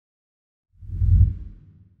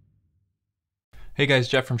Hey guys,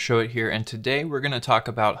 Jeff from Showit here, and today we're going to talk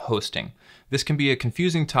about hosting. This can be a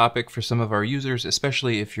confusing topic for some of our users,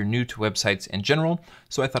 especially if you're new to websites in general,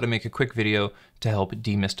 so I thought I'd make a quick video to help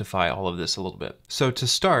demystify all of this a little bit. So to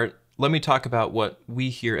start, let me talk about what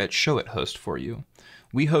we here at Showit host for you.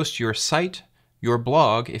 We host your site, your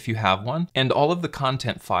blog if you have one, and all of the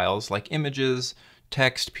content files like images,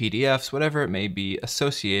 text, PDFs, whatever it may be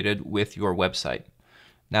associated with your website.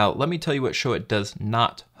 Now let me tell you what Showit does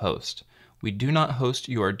not host. We do not host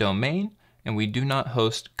your domain, and we do not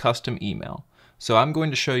host custom email. So I'm going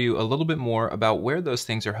to show you a little bit more about where those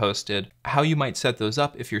things are hosted, how you might set those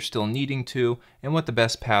up if you're still needing to, and what the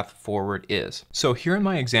best path forward is. So here in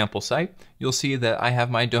my example site, you'll see that I have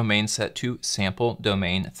my domain set to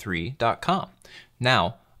sampledomain3.com.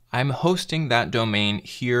 Now, I'm hosting that domain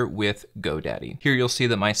here with GoDaddy. Here you'll see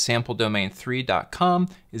that my sampledomain3.com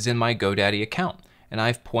is in my GoDaddy account, and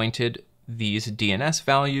I've pointed these DNS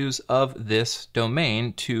values of this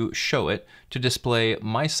domain to Showit to display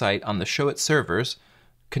my site on the Showit servers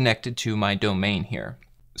connected to my domain here.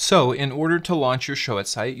 So in order to launch your Showit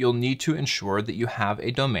site, you'll need to ensure that you have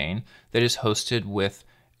a domain that is hosted with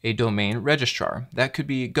a domain registrar. That could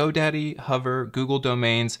be GoDaddy, Hover, Google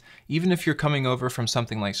Domains. Even if you're coming over from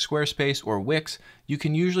something like Squarespace or Wix, you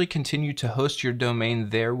can usually continue to host your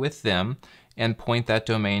domain there with them and point that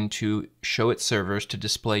domain to Showit servers to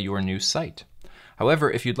display your new site.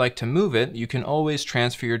 However, if you'd like to move it, you can always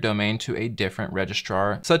transfer your domain to a different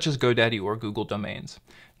registrar, such as GoDaddy or Google Domains.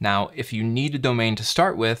 Now, if you need a domain to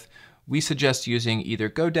start with, we suggest using either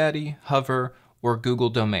GoDaddy, Hover, or Google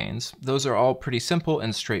Domains. Those are all pretty simple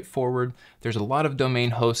and straightforward. There's a lot of domain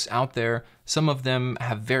hosts out there. Some of them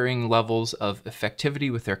have varying levels of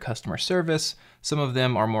effectivity with their customer service. Some of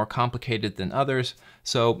them are more complicated than others.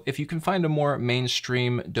 So if you can find a more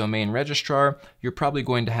mainstream domain registrar, you're probably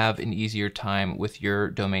going to have an easier time with your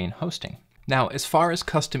domain hosting. Now, as far as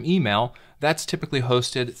custom email, that's typically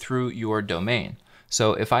hosted through your domain.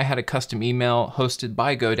 So if I had a custom email hosted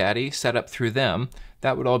by GoDaddy set up through them,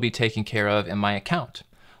 that would all be taken care of in my account.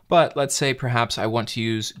 But let's say perhaps I want to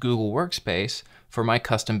use Google Workspace for my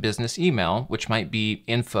custom business email, which might be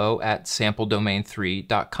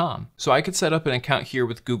info@sampledomain3.com. So I could set up an account here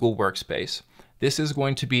with Google Workspace. This is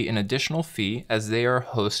going to be an additional fee as they are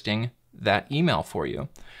hosting that email for you.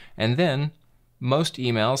 And then most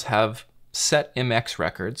emails have set MX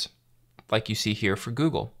records, like you see here for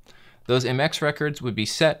Google. Those MX records would be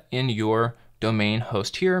set in your domain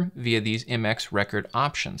host here via these MX record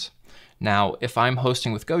options. Now, if I'm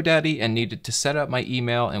hosting with GoDaddy and needed to set up my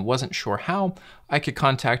email and wasn't sure how, I could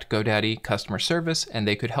contact GoDaddy customer service and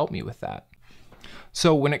they could help me with that.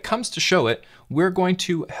 So when it comes to Showit, we're going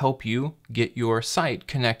to help you get your site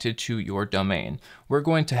connected to your domain. We're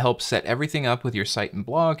going to help set everything up with your site and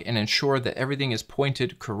blog and ensure that everything is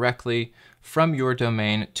pointed correctly from your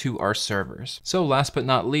domain to our servers. So last but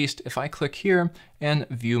not least, if I click here and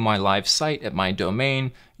view my live site at my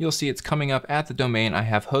domain, you'll see it's coming up at the domain I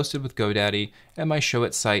have hosted with GoDaddy, and my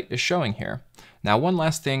Showit site is showing here. Now, one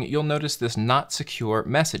last thing, you'll notice this not secure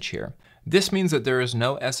message here. This means that there is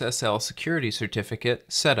no SSL security certificate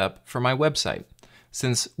set up for my website.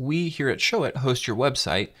 Since we here at Showit host your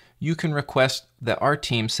website, you can request that our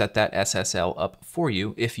team set that SSL up for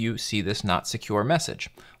you if you see this not secure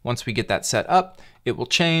message. Once we get that set up, it will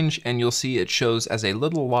change and you'll see it shows as a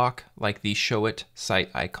little lock like the Showit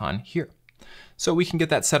site icon here. So we can get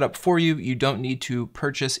that set up for you. You don't need to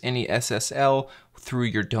purchase any SSL through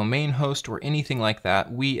your domain host or anything like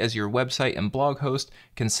that. We, as your website and blog host,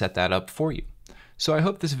 can set that up for you. So I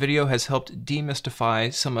hope this video has helped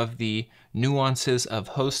demystify some of the nuances of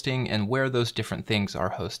hosting and where those different things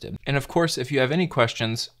are hosted. And of course, if you have any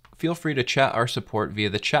questions, feel free to chat our support via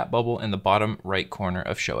the chat bubble in the bottom right corner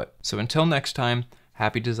of Showit. So until next time,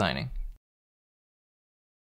 happy designing.